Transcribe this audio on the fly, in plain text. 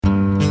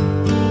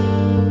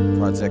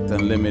Project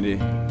Unlimited.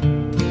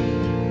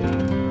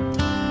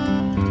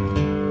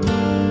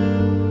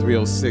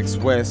 306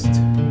 West.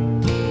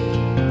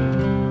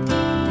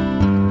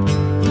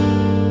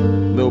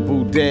 Lil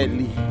Boo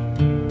Deadly.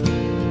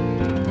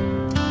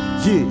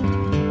 Yeah.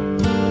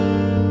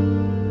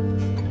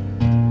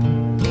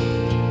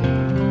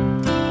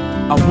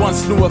 I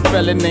once knew a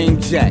fella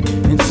named Jack,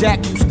 and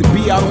Jack used to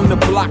be out on the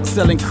block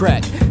selling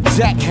crack.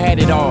 Jack had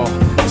it all,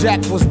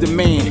 Jack was the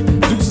man.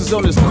 Deuces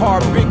on his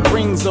car, big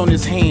rings on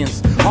his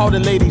hands. All the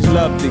ladies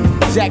loved him,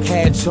 Jack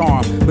had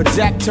charm. But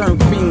Jack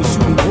turned fiend,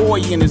 shooting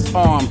boy in his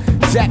arm.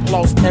 Jack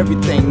lost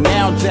everything,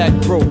 now Jack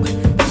broke.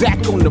 Jack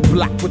on the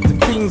block with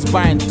the fiends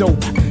buying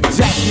dope.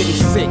 Jack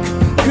getting sick,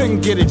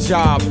 couldn't get a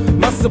job.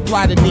 Must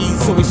supply the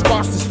needs, so he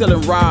starts to steal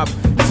and rob.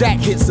 Jack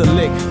hits a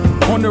lick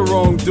on the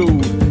wrong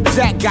dude.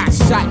 Jack got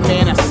shot,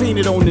 man, I seen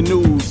it on the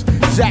news.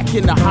 Jack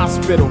in the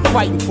hospital,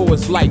 fighting for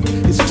his life.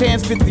 His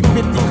chance 50-50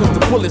 cause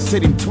the bullets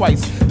hit him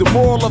twice. The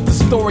moral of the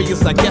story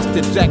is I guess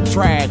that Jack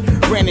tried.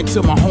 Ran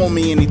into my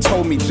homie and he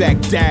told me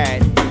Jack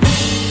died.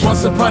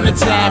 Once upon a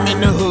time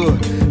in the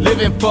hood,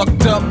 living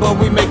fucked up but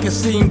we make it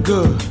seem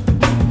good.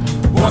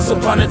 Once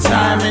upon a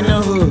time in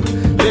the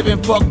hood,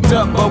 living fucked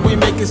up but we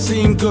make it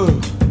seem good.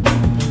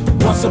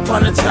 Once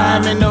upon a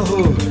time in the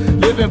hood,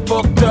 living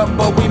fucked up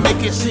but we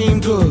make it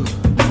seem good.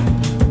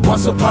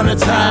 Once upon a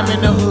time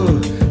in the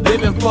hood,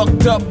 living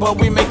fucked up but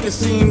we make it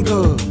seem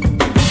good.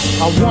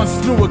 I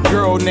once knew a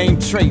girl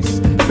named Trace,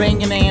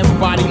 banging Ann's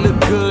body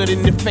looked good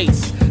in the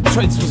face.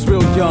 Trace was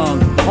real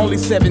young, only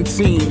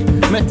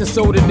 17. Met this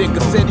older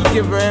nigga, said he'd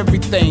give her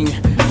everything.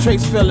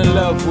 Trace fell in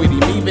love with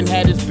him, even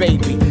had his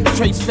baby.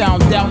 Trace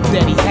found out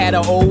that he had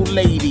an old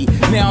lady.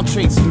 Now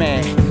Trace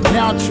mad,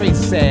 now Trace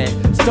sad.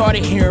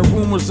 Started hearing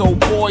rumors old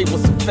boy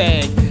was a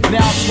fag.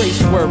 Now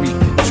Trace worried,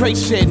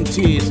 Trace shedding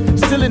tears.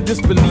 Still in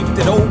disbelief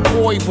that old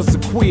boy was a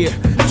queer.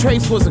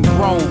 Trace wasn't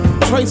grown,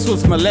 Trace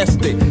was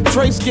molested.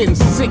 Trace getting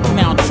sick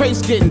now,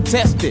 Trace getting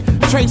tested.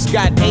 Trace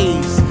got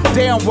AIDS,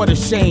 damn what a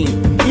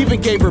shame. Even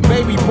gave her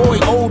baby boy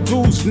old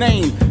dude's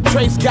name.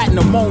 Trace got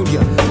pneumonia,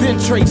 then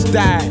Trace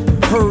died.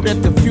 Heard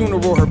at the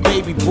funeral her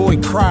baby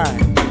boy cried.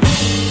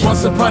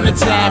 Once upon a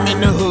time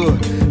in the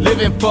hood,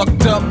 living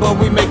fucked up but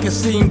we make it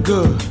seem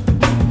good.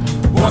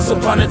 Once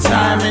upon a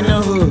time in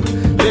the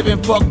hood,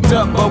 living fucked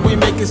up but we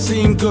make it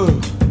seem good.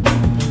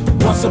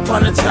 Once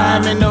upon a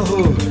time in the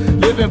hood,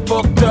 living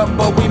fucked up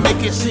but we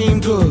make it seem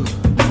good.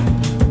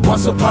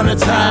 Once upon a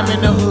time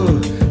in the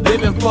hood,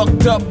 living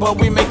fucked up but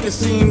we make it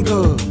seem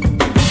good.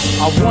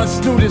 I once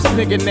knew this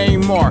nigga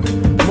named Mark.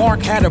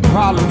 Mark had a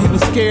problem, he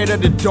was scared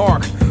of the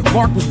dark.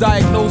 Mark was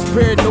diagnosed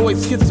paranoid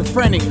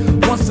schizophrenic.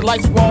 Once the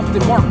lights were off,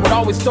 then Mark would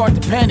always start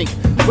to panic.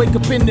 Wake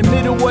up in the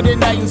middle of the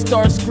night and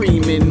start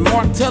screaming.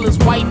 Mark tell his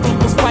wife he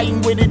was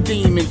fighting with a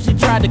demon. She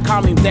tried to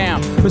calm him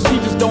down, but she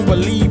just don't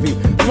believe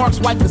him. Mark's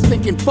wife is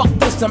thinking, fuck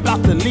this, I'm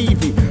about to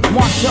leave him.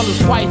 Mark tell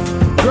his wife,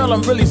 girl,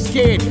 I'm really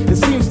scared. It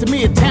seems to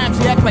me at times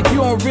you act like you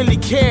don't really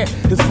care.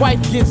 His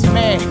wife gets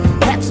mad,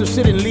 packs her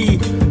shit and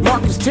leave.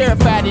 Mark is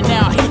terrified and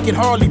now he can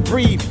hardly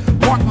breathe.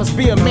 Mark must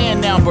be a man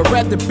now, but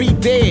rather be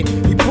dead.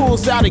 He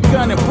pulls out a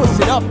gun and puts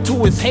it up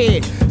to his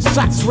head.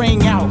 Shots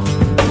ring out,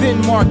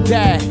 then Mark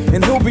died,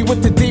 and he'll be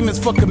with the demons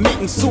for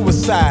committing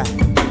suicide.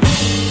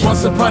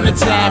 Once upon a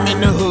time in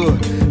the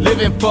hood,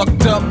 living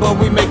fucked up but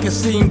we make it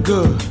seem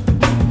good.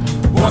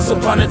 Once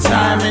upon a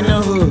time in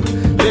the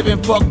hood,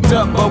 living fucked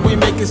up but we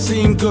make it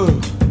seem good.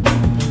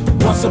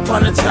 Once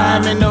upon a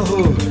time in the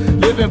hood,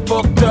 living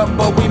fucked up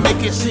but we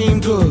make it seem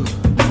good.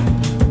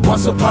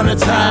 Once upon a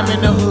time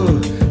in the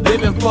hood,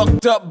 living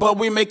fucked up but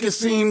we make it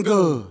seem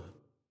good.